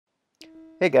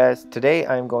Hey guys, today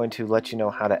I'm going to let you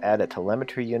know how to add a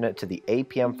telemetry unit to the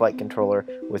APM flight controller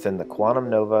within the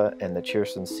Quantum Nova and the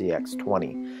Cheerson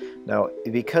CX-20. Now,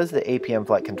 because the APM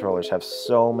flight controllers have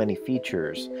so many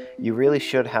features, you really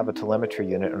should have a telemetry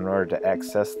unit in order to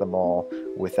access them all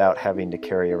without having to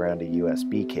carry around a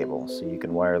USB cable, so you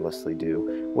can wirelessly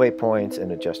do waypoints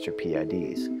and adjust your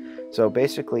PIDs. So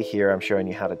basically here I'm showing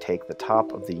you how to take the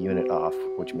top of the unit off,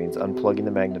 which means unplugging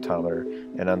the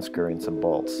magnetometer and unscrewing some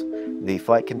bolts. The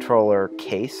flight controller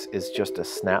case is just a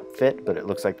snap fit, but it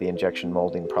looks like the injection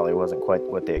molding probably wasn't quite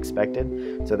what they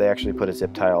expected, so they actually put a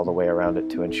zip tie all the way around it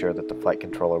to ensure that the flight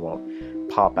controller won't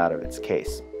pop out of its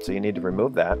case. So you need to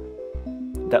remove that.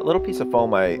 That little piece of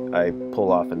foam I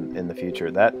pull off in the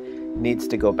future, that needs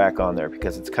to go back on there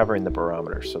because it's covering the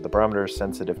barometer. So the barometer is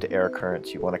sensitive to air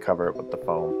currents. You want to cover it with the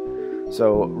foam.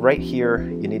 So right here,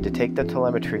 you need to take the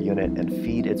telemetry unit and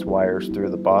feed its wires through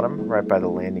the bottom right by the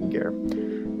landing gear.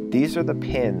 These are the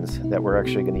pins that we're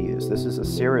actually going to use. This is a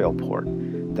serial port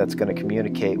that's going to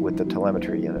communicate with the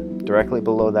telemetry unit. Directly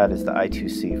below that is the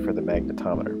I2C for the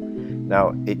magnetometer.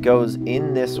 Now, it goes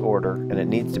in this order, and it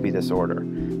needs to be this order.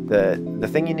 The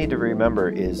thing you need to remember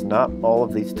is not all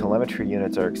of these telemetry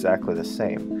units are exactly the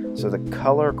same. So the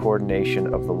color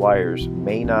coordination of the wires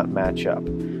may not match up.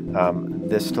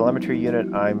 This telemetry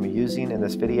unit I'm using in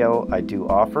this video, I do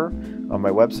offer on my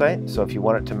website, so if you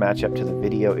want it to match up to the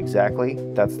video exactly,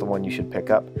 that's the one you should pick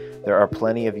up. There are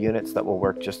plenty of units that will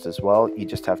work just as well. You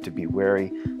just have to be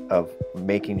wary of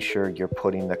making sure you're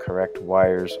putting the correct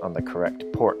wires on the correct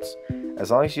ports. As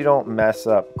long as you don't mess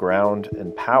up ground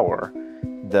and power,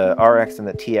 the RX and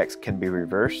the TX can be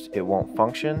reversed. It won't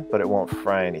function, but it won't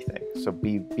fry anything. So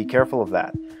be careful of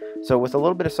that. So with a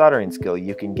little bit of soldering skill,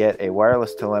 you can get a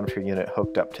wireless telemetry unit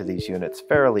hooked up to these units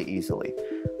fairly easily.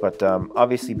 But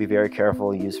obviously be very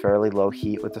careful, use fairly low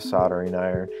heat with the soldering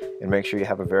iron, and make sure you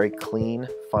have a very clean,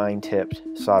 fine-tipped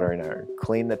soldering iron.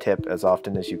 Clean the tip as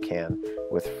often as you can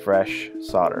with fresh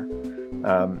solder.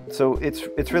 So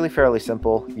it's really fairly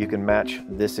simple. You can match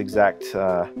this exact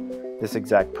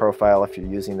profile if you're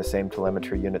using the same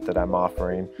telemetry unit that I'm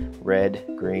offering: red,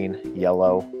 green,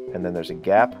 yellow, and then there's a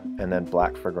gap, and then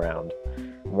black for ground.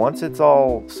 Once it's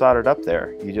all soldered up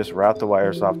there, you just route the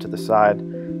wires off to the side,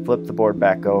 flip the board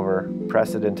back over,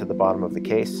 press it into the bottom of the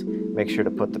case, make sure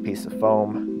to put the piece of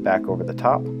foam back over the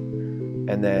top,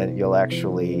 and then you'll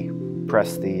actually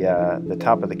press the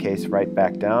top of the case right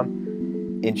back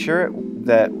down. Ensure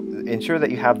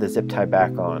that you have the zip tie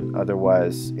back on,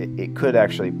 otherwise it could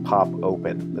actually pop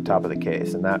open the top of the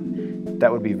case, and that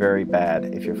would be very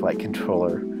bad if your flight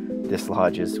controller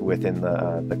dislodges within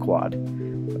the quad.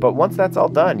 But once that's all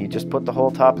done, you just put the whole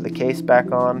top of the case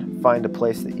back on, find a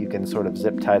place that you can sort of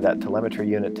zip tie that telemetry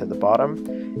unit to the bottom,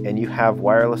 and you have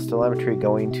wireless telemetry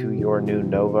going to your new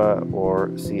Nova or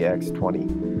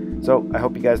CX-20. So I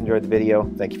hope you guys enjoyed the video.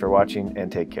 Thank you for watching,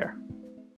 and take care.